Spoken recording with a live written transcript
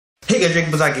Hey guys, Jake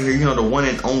Bazaki here, you know, the one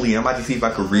and only. I'm about to see if I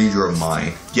could read your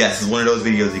mind. Yes, it's one of those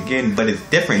videos again, but it's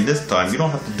different this time. You don't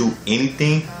have to do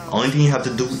anything. Only thing you have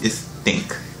to do is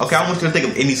think. Okay, I want you to think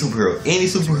of any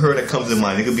superhero that comes to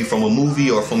mind. It could be from a movie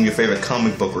or from your favorite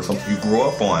comic book or something you grew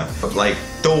up on. Like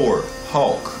Thor,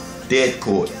 Hulk,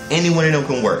 Deadpool, any one of them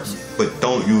can work. But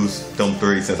don't use them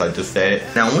three since I just said it.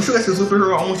 Now, once you get to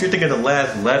superhero, I want you to think of the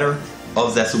last letter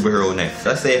of that superhero name.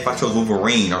 Let's say if I chose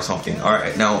Wolverine or something.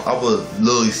 Alright, now I would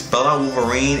literally spell out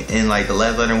Wolverine, and like the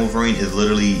last letter in Wolverine is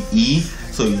literally E,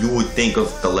 so you would think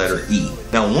of the letter E.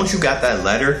 Now once you got that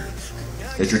letter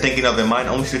that you're thinking of in mind,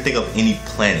 I want you to think of any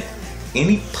planet.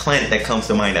 Any planet that comes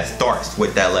to mind that starts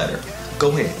with that letter.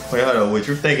 Go ahead. Wait, hold on. What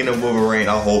you're thinking of Wolverine,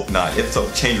 I hope not. If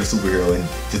so, change your superhero and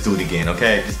just do it again,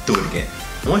 okay? Just do it again.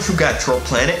 Once you got your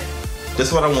planet, this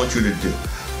is what I want you to do.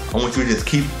 I want you to just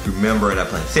keep remembering that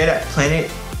planet. Say that planet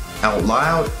out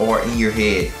loud or in your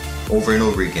head over and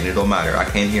over again. It don't matter. I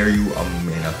can't hear you. I'm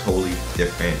in a totally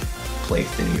different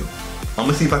place than you. I'm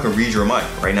gonna see if I can read your mind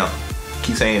right now.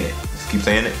 Keep saying it. Just keep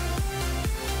saying it.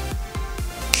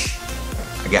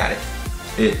 I got it.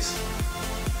 It's.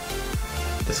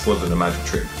 This wasn't a magic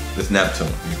trick. It's Neptune.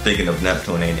 You're thinking of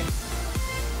Neptune, ain't it?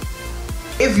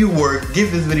 If you were,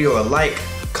 give this video a like,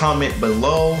 comment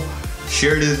below.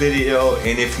 Share this video,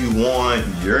 and if you want,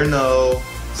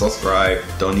 subscribe.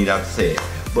 Don't need to have to say it,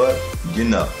 but you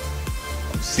know.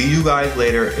 See you guys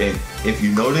later, and if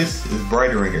you notice, it's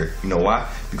brighter in here. You know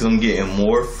why? Because I'm getting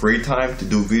more free time to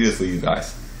do videos for you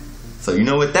guys. So you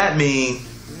know what that means.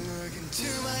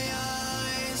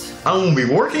 I'm gonna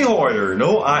be working harder.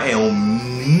 No, I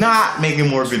am not making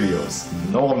more videos.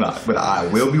 No, I'm not, but I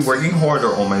will be working harder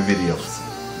on my videos.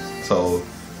 So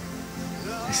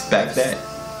expect that.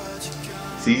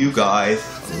 See you guys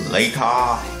later.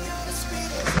 Out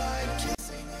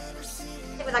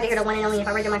here, the one and only. If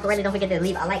I read your mind correctly, don't forget to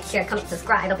leave a like, share, comment,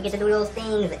 subscribe. Don't forget to do those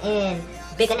things. And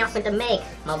big announcement to make.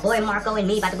 My boy Marco and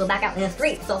me about to go back out in the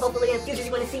street. So hopefully in the future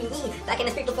you're going to see me back in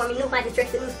the street performing new magic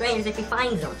tricks to new strangers if he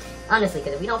finds them. Honestly,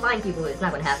 because if we don't find people, it's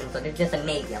not going to happen. So there's just a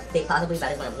maybe. They possibly, but I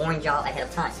just want to warn y'all ahead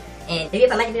of time. And if you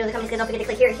have magic videos coming, don't forget to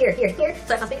click here.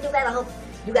 So if I'm speaking too bad, I hope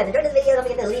you guys enjoyed this video. Don't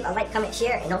forget to leave a like, comment,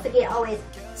 share, and don't forget always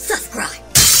subscribe.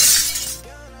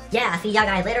 Yeah, I'll see y'all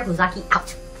guys later. Huzaki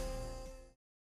out.